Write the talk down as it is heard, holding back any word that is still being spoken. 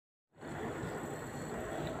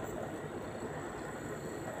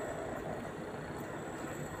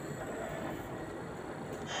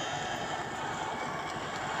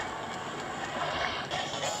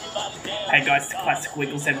Hey guys, the classic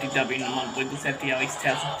Wiggles FDW and I'm on Wiggles FDW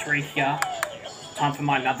 2003 here. Time for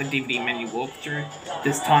my another DVD menu walkthrough.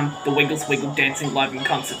 This time, the Wiggles Wiggledancing Live in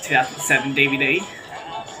Concert 2007 DVD.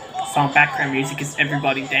 Song background music is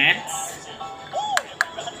Everybody Dance.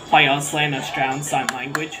 Play Auslan and Australian Sign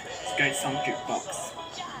Language. Let's go song jukebox.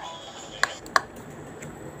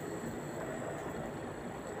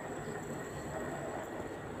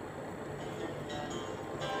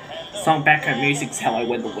 Song background music's Hello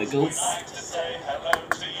We're the Wiggles.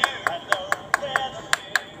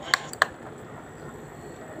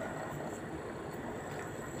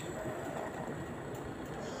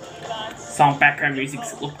 Song background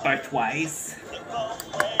music's Look Both Ways.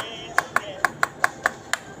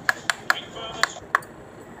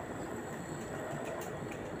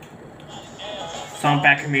 Song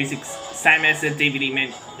background music's same as the DVD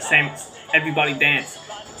menu, same Everybody Dance,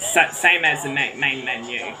 same as the main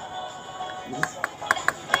menu.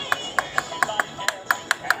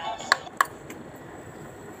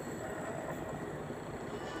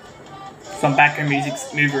 Some background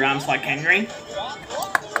music's Move Your Arms Like Henry.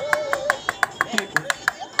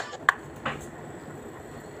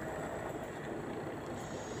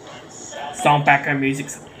 Song background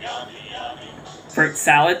music's Fruit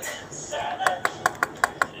Salad.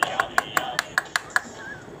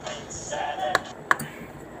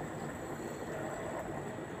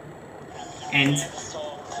 And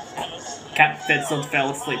Captain Fetzel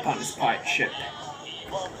fell asleep on his pirate ship.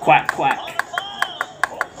 Quack quack.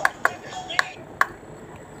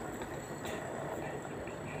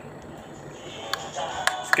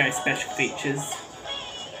 Let's go special features.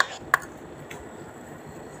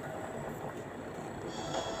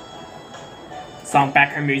 Song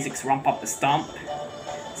background music's Romp Up the Stomp,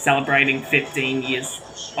 celebrating 15 years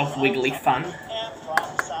of wiggly fun.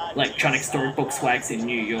 Electronic storybook swags in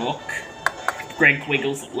New York. Greg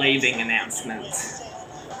Wiggles leaving announcement.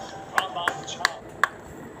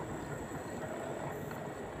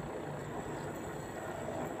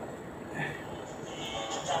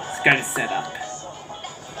 Let's go to setup.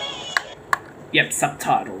 Yep,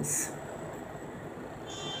 subtitles.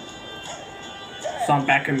 Song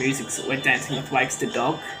background music's We're Dancing with Wags the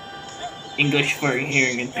Dog. English for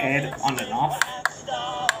hearing impaired on and off.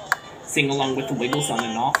 Sing along with the Wiggles on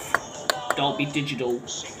and off. Dolby Digital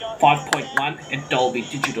 5.1 and Dolby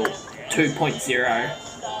Digital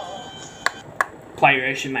 2.0. Play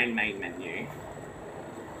version main menu.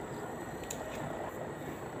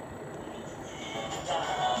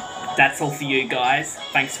 That's all for you guys.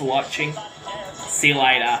 Thanks for watching. See you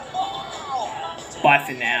later. Bye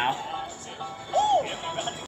for now.